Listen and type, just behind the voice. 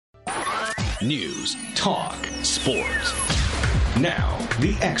news, talk, sports. Now,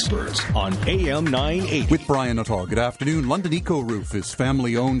 the experts on AM 980. With Brian Nuttall. Good afternoon. London Eco Roof is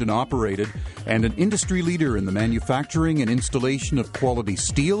family-owned and operated and an industry leader in the manufacturing and installation of quality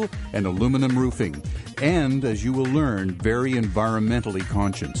steel and aluminum roofing. And, as you will learn, very environmentally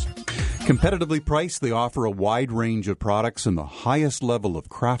conscious. Competitively priced, they offer a wide range of products and the highest level of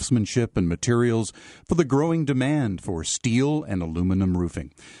craftsmanship and materials for the growing demand for steel and aluminum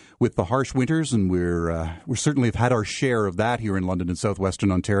roofing. With the harsh winters, and we certainly have had our share of that here in London and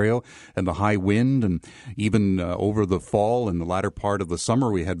southwestern Ontario, and the high wind, and even over the fall and the latter part of the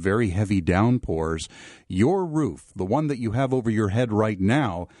summer, we had very heavy downpours. Your roof, the one that you have over your head right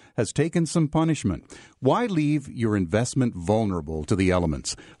now, has taken some punishment. Why leave your investment vulnerable to the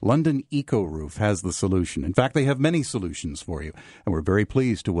elements? London Eco Roof has the solution. In fact, they have many solutions for you, and we're very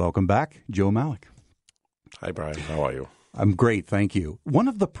pleased to welcome back Joe Malik. Hi, Brian. How are you? I'm great, thank you. One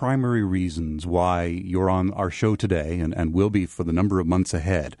of the primary reasons why you're on our show today, and will be for the number of months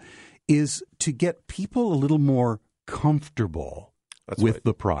ahead, is to get people a little more comfortable with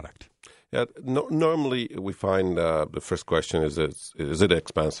the product. Yeah, normally we find the first question is it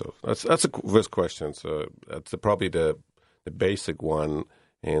expensive? That's a first question. So that's probably the basic one,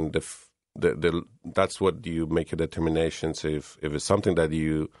 and that's what you make a determination. So if it's something that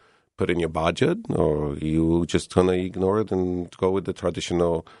you put in your budget, or you just gonna ignore it and go with the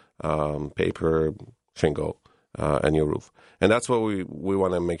traditional paper shingle and your roof. And that's what we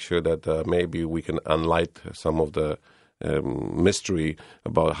want to make sure that maybe we can enlighten some of the mystery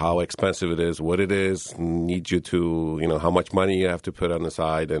about how expensive it is, what it is, need you to, how much money you have to put on the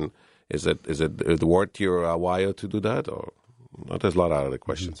side, and is it worth your while to do that, or there's a lot of other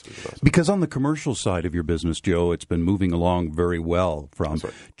questions. Because on the commercial side of your business, Joe, it's been moving along very well, from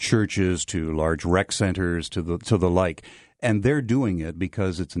churches to large rec centers to the like, and they're doing it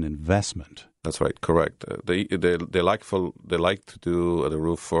because it's an investment. That's right, correct. They like to do the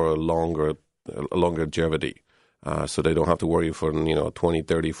roof for a longer longevity, so they don't have to worry for 20,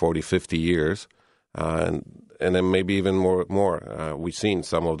 30, 40, 50 years, and then maybe even more. We've seen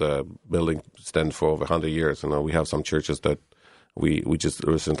some of the buildings stand for over 100 years. We have some churches that we just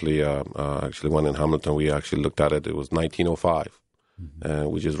recently, actually one in Hamilton, we actually looked at it. It was 1905.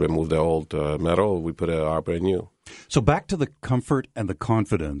 We just removed the old metal. We put our brand new. So back to the comfort and the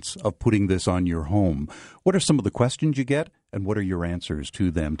confidence of putting this on your home. What are some of the questions you get, and what are your answers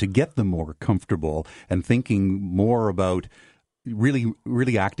to them to get them more comfortable and thinking more about really,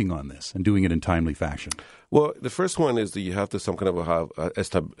 really acting on this and doing it in timely fashion? Well, the first one is that you have to some kind of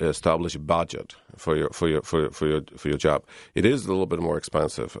establish a budget for your job. It is a little bit more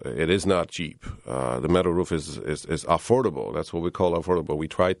expensive. It is not cheap. The metal roof is affordable. That's what we call affordable. We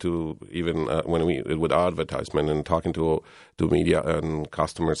try to, even with our advertisement and talking to media and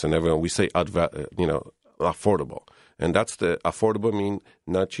customers and everyone, we say affordable, and that's the affordable mean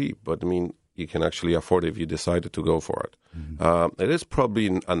not cheap, but mean you can actually afford it if you decided to go for it. It is probably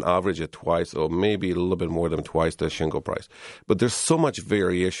an average at twice, or maybe a little bit more than twice the shingle price. But there's so much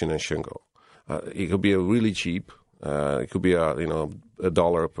variation in shingle. It could be a really cheap. It could be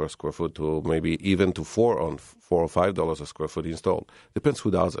 $1 per square foot to maybe even to $4 or $5 a square foot installed. Depends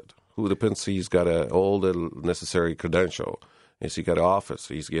who does it. Depends he's got all the necessary credential. Yes, he got an office.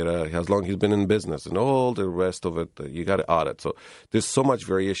 As long as he's been in business, and all the rest of it, you got to audit. So there's so much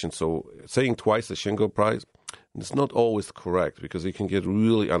variation. So saying twice the shingle price, it's not always correct, because it can get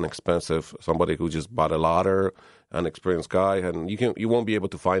really inexpensive. Somebody who just bought a ladder, an experienced guy, and you won't be able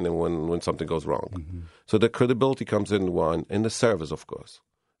to find him when something goes wrong. So the credibility comes in the service, of course.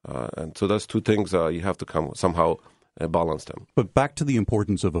 And so those two things you have to somehow balance them. But back to the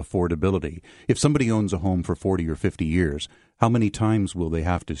importance of affordability. If somebody owns a home for 40 or 50 years, how many times will they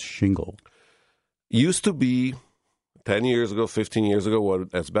have to shingle? Used to be 10 years ago, 15 years ago, when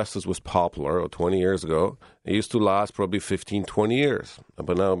asbestos was popular, or 20 years ago, it used to last probably 15, 20 years.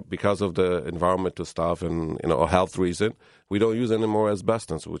 But now, because of the environmental stuff and a health reason, we don't use any more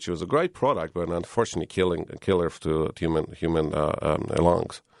asbestos, which was a great product, but unfortunately a killer to human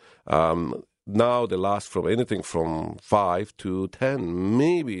lungs. Now they last from anything from 5 to 10,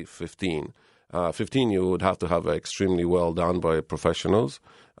 maybe 15. 15 you would have to have extremely well done by professionals,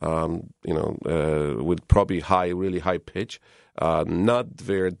 with probably really high pitch, not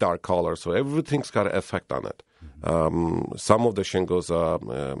very dark color. So everything's got an effect on it. Some of the shingles,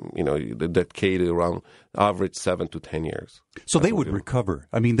 they decay around average 7 to 10 years. So they would recover.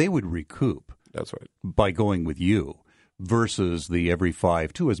 I mean, they would recoup. That's right. By going with you. Versus the every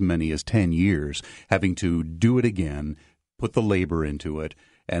 5 to as many as 10 years, having to do it again, put the labor into it,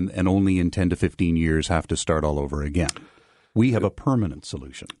 and only in 10 to 15 years have to start all over again. We have a permanent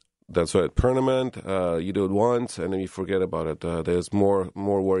solution. That's right. Permanent, you do it once and then you forget about it. There's more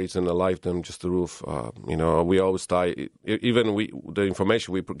worries in the life than just the roof. We always die. The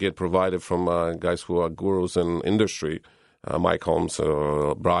information we get provided from guys who are gurus in industry, Mike Holmes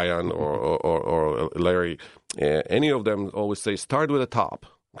or Brian or Larry, any of them always say start with the top.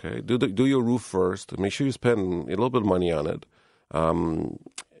 Okay, do your roof first. Make sure you spend a little bit of money on it, and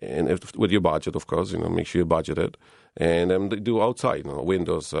with your budget, of course. Make sure you budget it. And then do outside,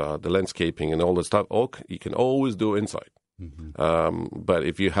 windows, the landscaping, and all the stuff. You can always do inside. Mm-hmm. But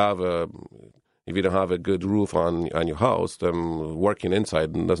if you don't have a good roof on your house, then working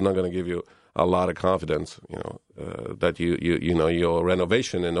inside that's not going to give you a lot of confidence. That your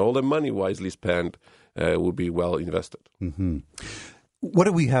renovation and all the money wisely spent will be well invested. Mm-hmm. What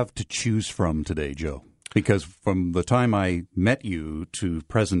do we have to choose from today, Joe? Because from the time I met you to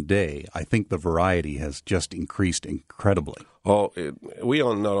present day, I think the variety has just increased incredibly. We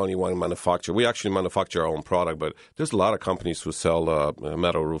own not only one manufacturer. We actually manufacture our own product, but there's a lot of companies who sell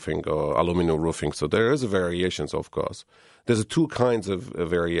metal roofing or aluminum roofing. So there is variations, of course. There's two kinds of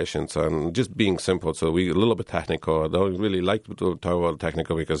variations, and just being simple. So we're a little bit technical. I don't really like to talk about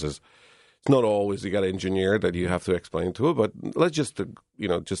technical because it's not always you got an engineer that you have to explain to, but let's just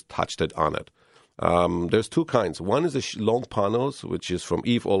touch that on it. There's two kinds. One is the long panels, which is from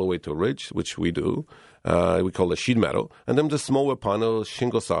eave all the way to ridge, which we do. We call it sheet metal. And then the smaller panels,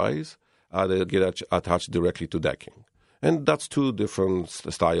 shingle size, they get attached directly to decking. And that's two different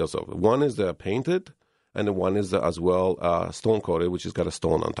styles of it. One is the painted, and the one is as well stone coated, which has got a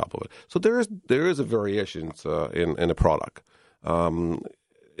stone on top of it. So there is a variations in the product.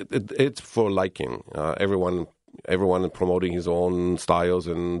 It's for liking. Everyone promoting his own styles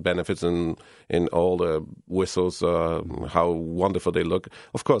and benefits and all the whistles, how wonderful they look.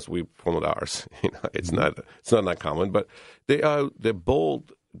 Of course, we promote ours. It's not that common, but they're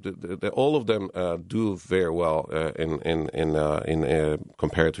bold. All of them do very well in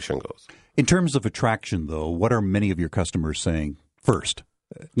compared to shingles. In terms of attraction, though, what are many of your customers saying first?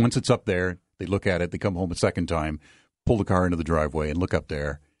 Once it's up there, they look at it, they come home a second time, pull the car into the driveway, and look up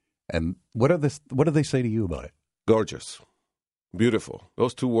there. And what do they say to you about it? Gorgeous, beautiful.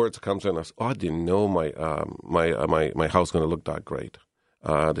 Those two words comes in as, I didn't know my house going to look that great.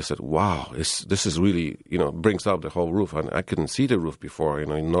 They said, wow, this is really, brings up the whole roof. And I couldn't see the roof before.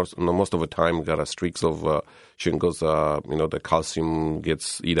 Most of the time got streaks of shingles. The calcium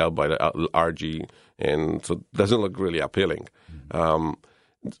gets eaten out by the algae, and so it doesn't look really appealing.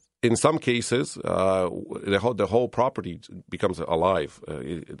 In some cases, the whole property becomes alive.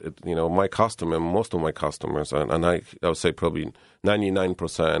 My customer, most of my customers, and I would say probably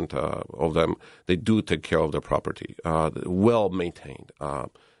 99% of them, they do take care of their property, well maintained.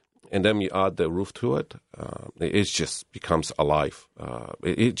 And then you add the roof to it, it just becomes alive.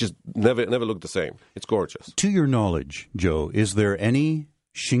 It just never looked the same. It's gorgeous. To your knowledge, Joe, is there any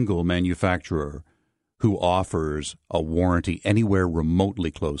shingle manufacturer who offers a warranty anywhere remotely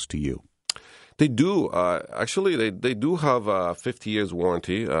close to you? They do. Actually, they do have a 50 years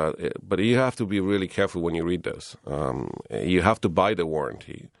warranty, but you have to be really careful when you read this. You have to buy the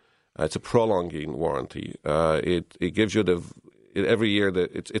warranty. It's a prolonging warranty. It gives you every year.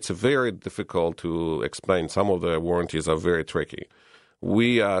 It's very difficult to explain. Some of the warranties are very tricky.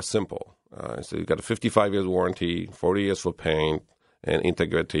 We are simple. So you got a 55 years warranty, 40 years for paint and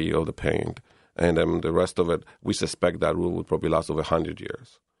integrity of the paint. And then the rest of it, we suspect that roof would probably last over 100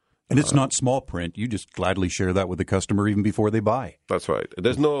 years. And it's not small print. You just gladly share that with the customer even before they buy. That's right.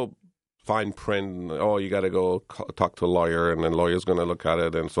 There's no fine print. You got to go talk to a lawyer, and then lawyer's going to look at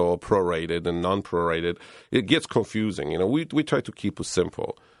it, and so prorated and non-prorated. It gets confusing. We try to keep it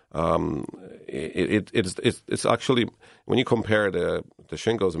simple. It's actually, when you compare the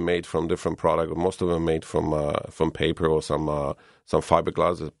shingles made from different products, most of them are made from paper or some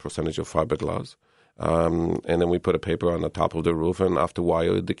fiberglass, a percentage of fiberglass. And then we put a paper on the top of the roof, and after a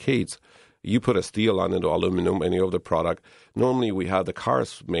while it decays. You put a steel on it, or aluminum, any of the product. Normally we have the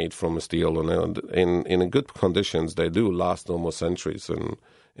cars made from steel, and in good conditions they do last almost centuries.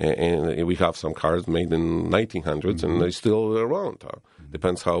 And we have some cars made in 1900s, and they're still around.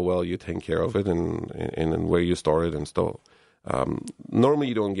 Depends how well you take care of it and where you store it and store. Normally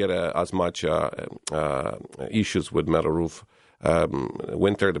you don't get as much issues with metal roof.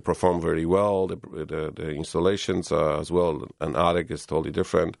 Winter, they perform very well. The installations as well, an attic is totally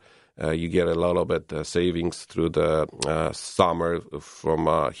different. You get a little bit savings through the summer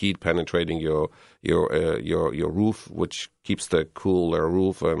from heat penetrating your roof, which keeps the cooler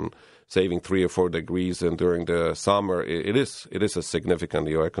roof, and saving 3 or 4 degrees, and during the summer, it is a significant.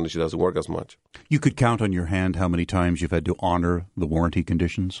 Your air conditioner doesn't work as much. You could count on your hand how many times you've had to honor the warranty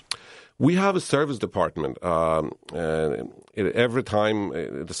conditions? We have a service department. Every time,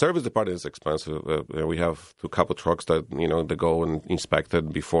 the service department is expensive. We have a couple trucks that, they go and inspect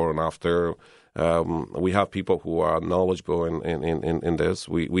it before and after. We have people who are knowledgeable in this.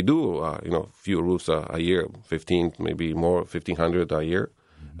 We do, few roofs a year, 15, maybe more, 1,500 a year.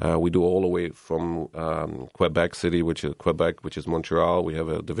 We do all the way from Quebec City, which is Montreal. We have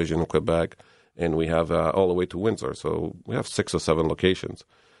a division in Quebec, and we have all the way to Windsor. So we have 6 or 7 locations.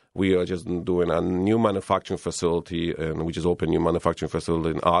 We are just doing a new manufacturing facility, and we just opened a new manufacturing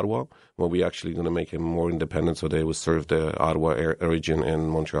facility in Ottawa, where we're actually going to make it more independent so they will serve the Ottawa region and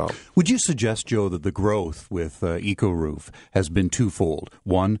Montreal. Would you suggest, Joe, that the growth with EcoRoof has been twofold?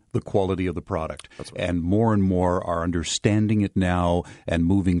 One, the quality of the product. That's right. And more are understanding it now and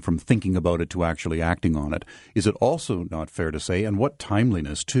moving from thinking about it to actually acting on it. Is it also not fair to say, and what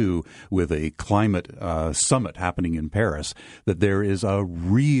timeliness, too, with a climate summit happening in Paris, that there is a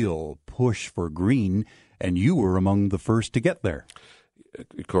real push for green, and you were among the first to get there?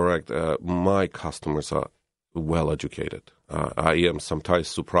 Correct. My customers are well educated. I am sometimes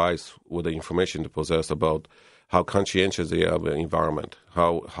surprised with the information they possess about how conscientious they are of the environment,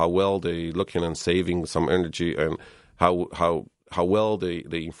 how well they looking and saving some energy, and how well they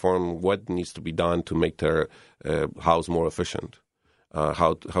inform what needs to be done to make their house more efficient.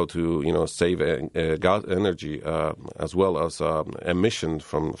 How to save gas energy as well as emission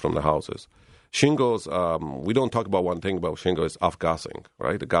from the houses. Shingles, we don't talk about one thing about shingles, off-gassing,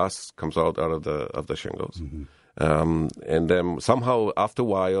 right? The gas comes out of the shingles. Mm-hmm. And then somehow after a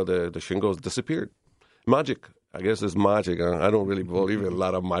while the shingles disappeared. Magic. I guess it's magic. I don't really believe in a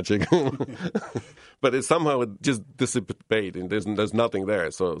lot of magic. But it just dissipates, and there's nothing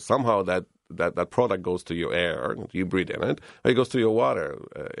there. So somehow that product goes to your air, you breathe in it, or it goes to your water.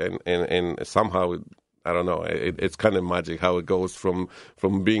 And somehow, I don't know, it's kind of magic how it goes from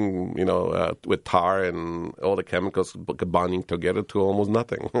being, with tar and all the chemicals bonding together to almost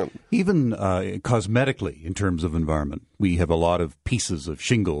nothing. Even cosmetically, in terms of environment, we have a lot of pieces of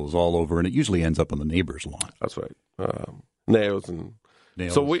shingles all over, and it usually ends up on the neighbor's lawn. That's right. Nails.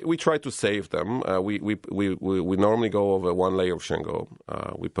 So we try to save them. We normally go over 1 layer of shingle.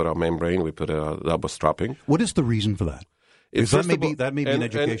 We put a membrane. We put a double strapping. What is the reason for that? That may be an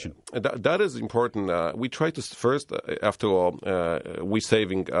education. That is important. We try to first, after all, we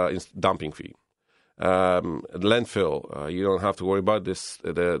saving dumping fee. Landfill, you don't have to worry about this.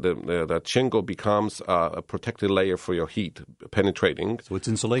 The shingle becomes a protected layer for your heat penetrating. So it's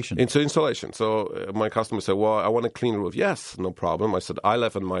insulation. It's insulation. So my customer said, well, I want a clean roof. Yes, no problem. I said, I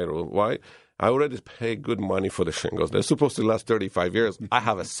left on my roof. Why? I already pay good money for the shingles. They're supposed to last 35 years. I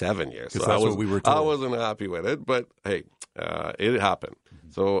have a 7 years. So that's what we were told. I wasn't happy with it, but hey, it happened.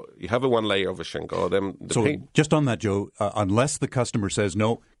 So you have a 1 layer of a shingle. Then just on that, Joe, unless the customer says,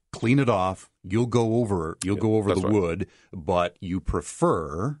 no, clean it off, you'll go over the right. wood, but you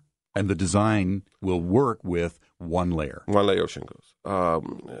prefer, and the design will work with 1 layer. 1 layer of shingles.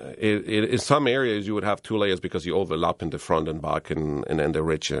 In some areas, you would have 2 layers because you overlap in the front and back and the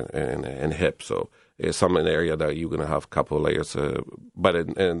ridge and hip. So some area that you're going to have a couple of layers. But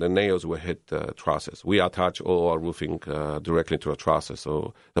the nails will hit the trusses. We attach all our roofing directly to a trusses.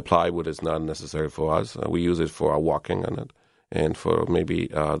 So the plywood is not necessary for us. We use it for our walking on it and for maybe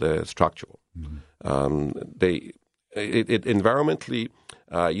the structural. Mm-hmm. Environmentally,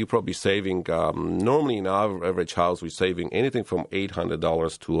 you're probably saving, normally in our average house, we're saving anything from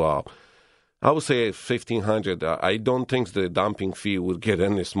 $800 to, I would say $1,500. I don't think the dumping fee would get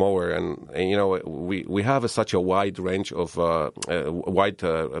any smaller. And we have such a wide range of, wide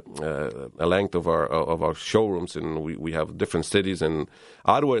length of our showrooms, and we have different cities. And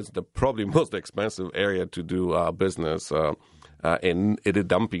Ottawa is the probably most expensive area to do business. And the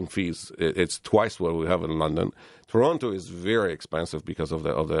dumping fees, it's twice what we have in London. Toronto is very expensive because of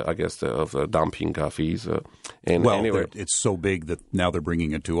the dumping fees. It's so big that now they're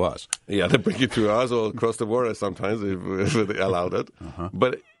bringing it to us. Yeah, they bring it to us or across the border sometimes if they allowed it. Uh-huh.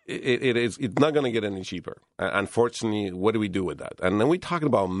 But it's not going to get any cheaper. Unfortunately, what do we do with that? And then we're talking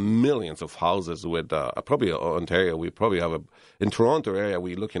about millions of houses with probably Ontario. We probably have in Toronto area,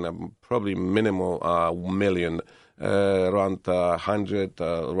 we're looking at probably minimal million. Around 100,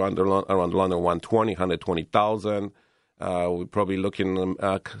 around London, 120, 120,000. We're probably looking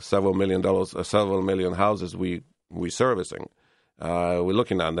at several million houses we servicing. We're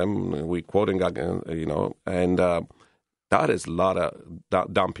looking at them. We're quoting, and that is a lot of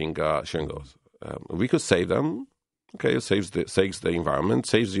dumping shingles. We could save them. Okay, it saves the environment,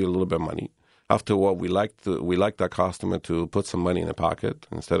 saves you a little bit of money. After all, we like that customer to put some money in the pocket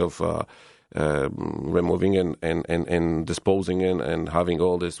instead of removing and disposing in and having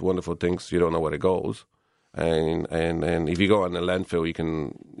all these wonderful things. You don't know where it goes, and if you go on the landfill, you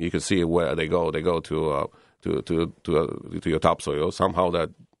can see where they go. They go to your topsoil. Somehow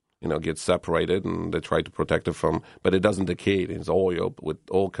that gets separated, and they try to protect it from, but it doesn't decay. It's oil with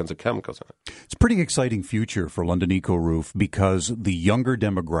all kinds of chemicals in it. It's a pretty exciting future for London Eco Roof because the younger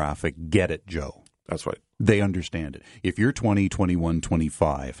demographic get it, Joe. That's right. They understand it. If you're 20, 21,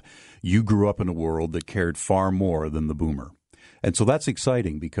 25, you grew up in a world that cared far more than the boomer. And so that's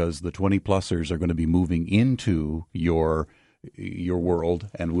exciting because the 20-plussers are going to be moving into your world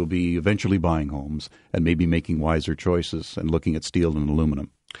and will be eventually buying homes and maybe making wiser choices and looking at steel and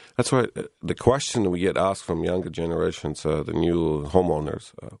aluminum. That's right. The question we get asked from younger generations, the new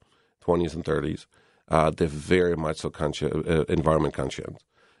homeowners, 20s and 30s, they're very much so environment conscious.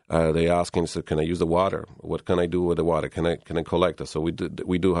 They asking, so can I use the water? What can I do with the water? Can I collect it? So we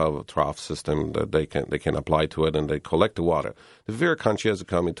do have a trough system that they can apply to it, and they collect the water. They're very conscious of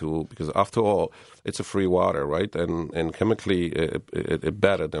coming to, because after all, it's a free water, right? And chemically, it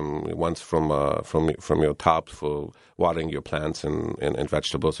better than once from your tap for watering your plants and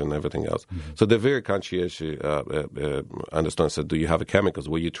vegetables and everything else. Mm-hmm. So they're very conscientious. Understand. So do you have chemicals?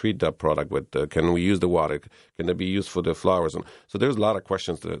 Will you treat that product with? Can we use the water? Can it be used for the flowers? And so there's a lot of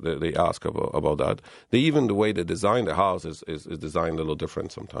questions that they ask about that. Even the way they design the house is designed a little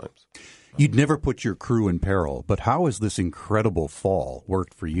different sometimes. You'd never put your crew in peril, but how has this incredible fall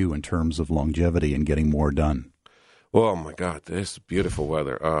worked for you in terms of longevity and getting more done? Oh my God, this beautiful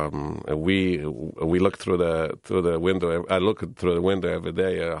weather. We look through the window. I look through the window every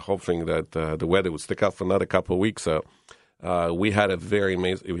day, hoping that the weather would stick out for another couple of weeks. We had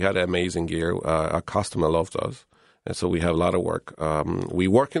an amazing year. Our customer loves us. And so we have a lot of work. We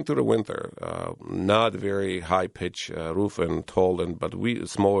work into the winter, not very high-pitch roof and tall, but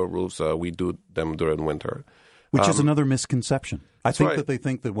smaller roofs, we do them during winter. Which is another misconception. I think right. that they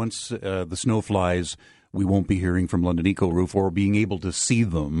think that once the snow flies, we won't be hearing from London Eco Roof or being able to see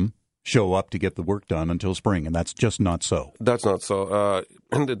them show up to get the work done until spring, and that's just not so. That's not so.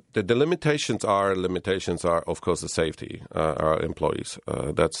 And the limitations are, of course, the safety, our employees.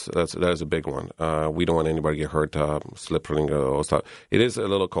 That is a big one. We don't want anybody to get hurt, slipping or stuff. It is a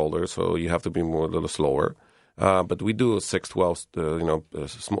little colder, so you have to be a little slower. But we do 6/12,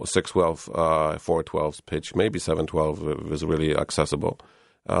 6/12, 4/12 pitch, maybe 7/12 is really accessible.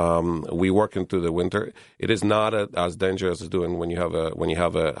 We work into the winter. It is not as dangerous as doing when you have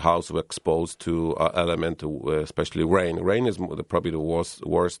a house exposed to element, especially rain. Rain is probably the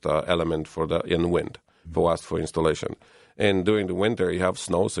worst element in wind for us for installation. And during the winter, you have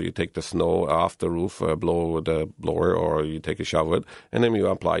snow, so you take the snow off the roof, blow with the blower, or you take a shovel, and then you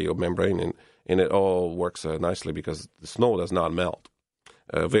apply your membrane, and it all works nicely because the snow does not melt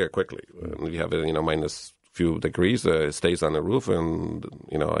very quickly. You have it, minus few degrees, it stays on the roof, and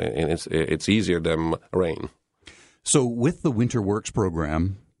it's easier than rain. So with the Winter Works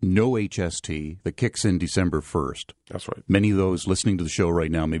program, no HST that kicks in December 1st. That's right. Many of those listening to the show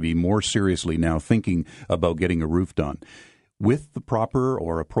right now may be more seriously now thinking about getting a roof done. With the proper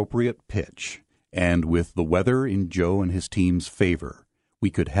or appropriate pitch and with the weather in Joe and his team's favor, we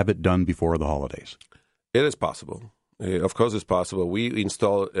could have it done before the holidays. It is possible. Of course, it's possible. We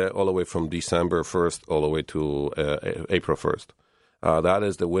install all the way from December 1st all the way to April 1st. That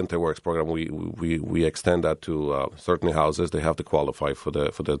is the Winter Works program. We extend that to certain houses. They have to qualify for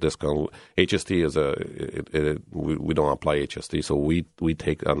the discount. HST is we don't apply HST, so we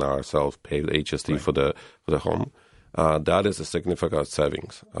take on ourselves pay the HST right. for the home. That is a significant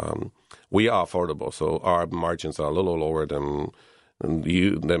savings. We are affordable, so our margins are a little lower than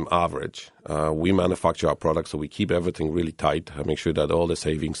average. We manufacture our products, so we keep everything really tight. I make sure that all the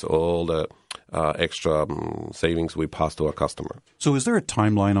savings, all the extra savings we pass to our customer. So is there a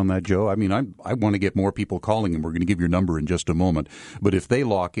timeline on that, Joe? I mean, I want to get more people calling, and we're going to give your number in just a moment. But if they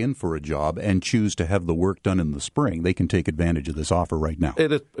lock in for a job and choose to have the work done in the spring, they can take advantage of this offer right now.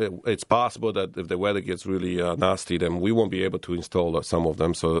 It's possible that if the weather gets really nasty, then we won't be able to install some of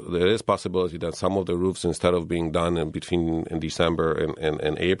them. So there is possibility that some of the roofs, instead of being done in December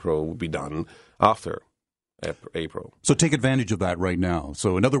and April, will be done after April. So take advantage of that right now.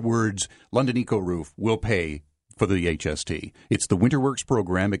 So in other words, London Eco Roof will pay for the HST. It's the Winter Works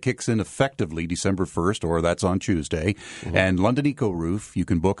program. It kicks in effectively December 1st, or that's on Tuesday. Mm-hmm. And London Eco Roof, you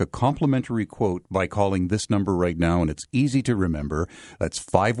can book a complimentary quote by calling this number right now, and it's easy to remember. That's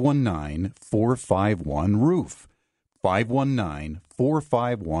 519-451-ROOF.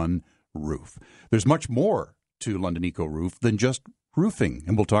 519-451-ROOF. There's much more to London Eco Roof than just roofing,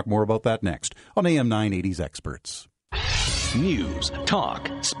 and we'll talk more about that next on AM 980's Experts. News,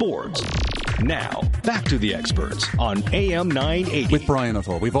 talk, sports. Now, back to the experts on AM 980. With Brian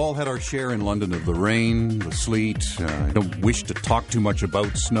Nuttall. We've all had our share in London of the rain, the sleet. I don't wish to talk too much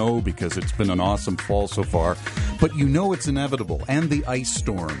about snow because it's been an awesome fall so far. But you know it's inevitable. And the ice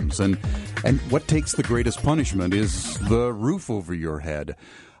storms. And what takes the greatest punishment is the roof over your head.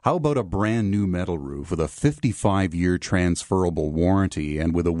 How about a brand new metal roof with a 55-year transferable warranty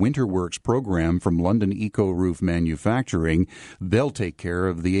and with a WinterWorks program from London Eco Roof Manufacturing? They'll take care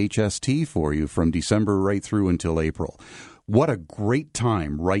of the HST for you from December right through until April. What a great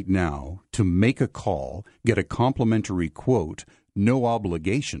time right now to make a call, get a complimentary quote, no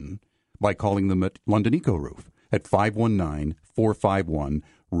obligation, by calling them at London Eco Roof at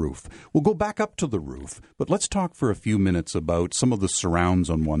 519-451-ROOF. We'll go back up to the roof, but let's talk for a few minutes about some of the surrounds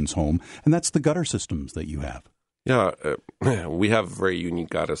on one's home, and that's the gutter systems that you have. Yeah, we have a very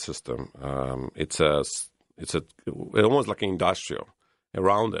unique gutter system. It's almost like an industrial.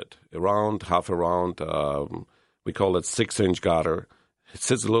 Half around, we call it 6-inch gutter. It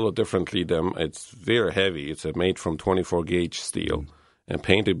sits a little differently. It's very heavy. It's made from 24-gauge steel and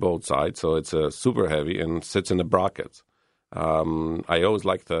painted both sides, so it's super heavy and sits in the brackets. I always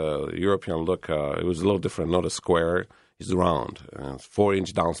liked the European look. It was a little different, not a square. It's round.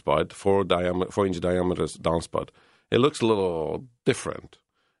 4-inch downspout, 4-inch diameter downspout. It looks a little different.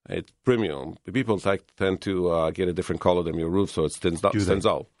 It's premium. People tend to get a different color than your roof, so it stands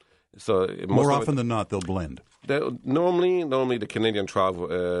out. So more often than not, they'll blend. Normally the Canadian trough,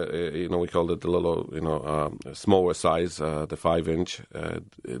 we call it the little, smaller size, the 5-inch.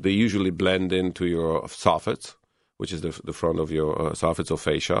 They usually blend into your soffits, which is the front of your soffits or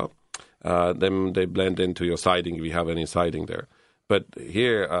fascia. Then they blend into your siding if you have any siding there. But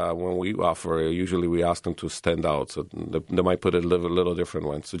here, when we offer, usually we ask them to stand out. So they might put a little different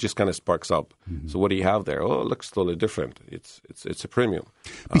one. So it just kind of sparks up. Mm-hmm. So what do you have there? Oh, it looks totally different. It's a premium.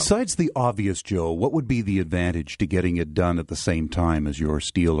 Besides the obvious, Joe, what would be the advantage to getting it done at the same time as your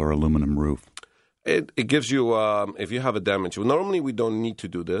steel or aluminum roof? It gives you, if you have a damage, normally we don't need to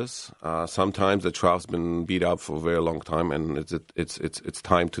do this. Sometimes the trough's been beat up for a very long time, and it's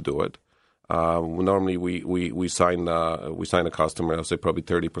time to do it. Normally we sign a customer. I'll say probably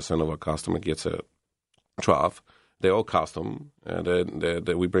 30% of our customer gets a trough. They're all custom, and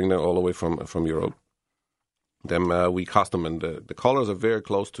we bring them all the way from Europe. Then we custom, and the colors are very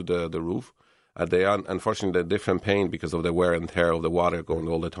close to the roof. They are unfortunately different paint because of the wear and tear of the water going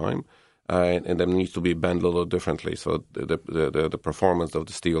all the time. And then needs to be bent a little differently, so the performance of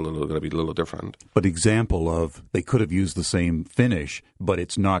the steel is going to be a little different. But example of they could have used the same finish, but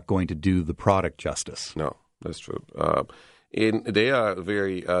it's not going to do the product justice. No, that's true. They are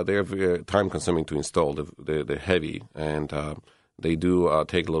very time consuming to install. They're heavy, and they do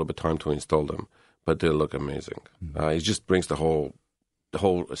take a little bit of time to install them, but they look amazing. Mm-hmm. It just brings the whole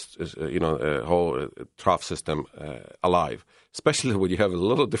trough system alive, especially when you have a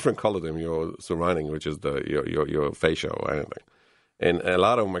little different color than your surrounding, which is your fascia or anything. And a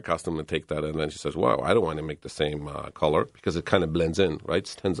lot of my customers take that, and then she says, "Wow, I don't want to make the same color because it kind of blends in, right? It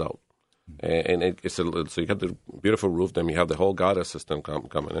stands out." And so you have the beautiful roof, then you have the whole gutter system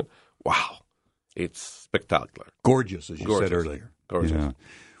coming in. Wow, it's spectacular, gorgeous, as you said earlier. Gorgeous. Yeah.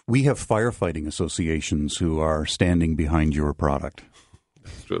 We have firefighting associations who are standing behind your product.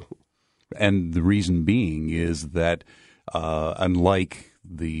 That's true. And the reason being is that unlike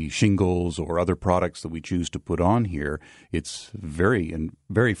the shingles or other products that we choose to put on here, it's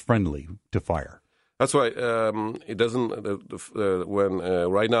very friendly to fire. That's why it doesn't. When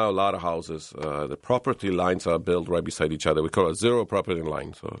right now a lot of houses, the property lines are built right beside each other. We call it zero property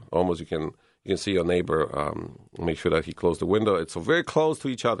line. So almost you can see your neighbor, make sure that he closed the window. It's very close to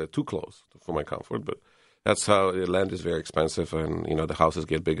each other, too close for my comfort, but. That's how the land is very expensive, and the houses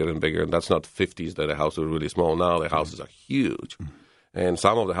get bigger and bigger. And that's not 50s that the houses are really small. Now the houses are huge, and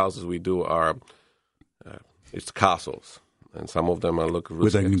some of the houses we do are it's castles, and some of them look really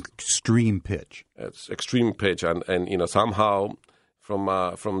with an extreme pitch. It's extreme pitch, and somehow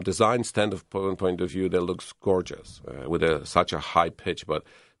from design standpoint of view, they look gorgeous with such a high pitch, but.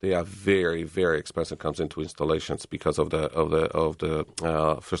 They are very, very expensive. Comes into installations because of the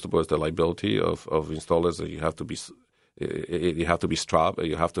first of all, is the liability of installers. That you have to be strapped.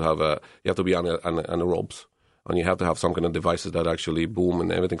 You have to be on the ropes, and you have to have some kind of devices that actually boom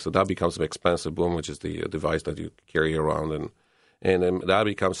and everything. So that becomes an expensive boom, which is the device that you carry around, and that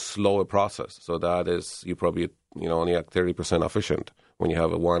becomes slower process. So that is you probably only at 30% efficient when you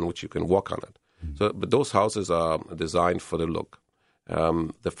have one which you can walk on it. Mm-hmm. So, but those houses are designed for the look.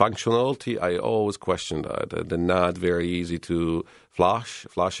 The functionality, I always question that. They're not very easy to flush.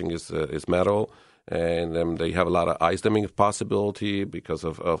 Flushing is metal, and they have a lot of ice damming possibility because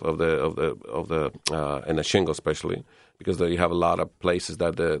of the and the shingle especially, because you have a lot of places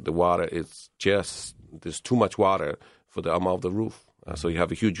that the water is just, there's too much water for the amount of the roof. So you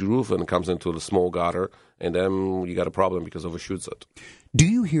have a huge roof and it comes into the small gutter, and then you got a problem because it overshoots it. Do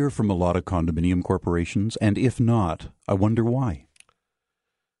you hear from a lot of condominium corporations? And if not, I wonder why.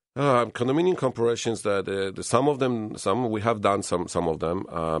 Condominium corporations, some of them, we have done some of them.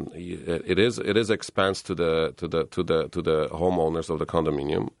 It is expense to the homeowners of the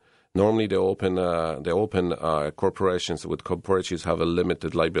condominium. Normally, they open corporations. With corporations have a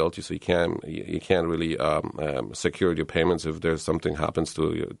limited liability, so you can't really secure your payments if there's something happens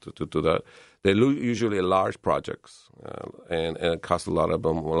to that. They're usually large projects, and it costs a lot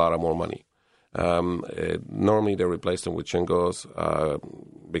more money. Normally, they replace them with shingles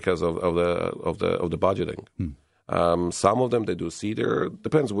because of the budgeting. Some of them they do cedar.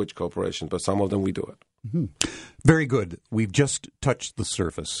 Depends which corporation, but some of them we do it. Mm-hmm. Very good. We've just touched the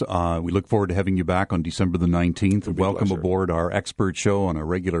surface. We look forward to having you back on December the 19th. Welcome aboard our expert show on a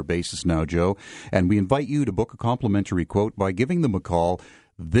regular basis now, Joe. And we invite you to book a complimentary quote by giving them a call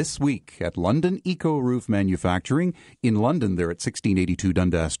this week at London Eco Roof Manufacturing. In London, they're at 1682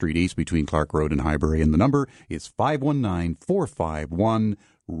 Dundas Street East between Clark Road and Highbury. And the number is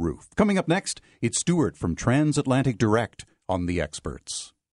 519-451-ROOF. Coming up next, it's Stuart from Transatlantic Direct on The Experts.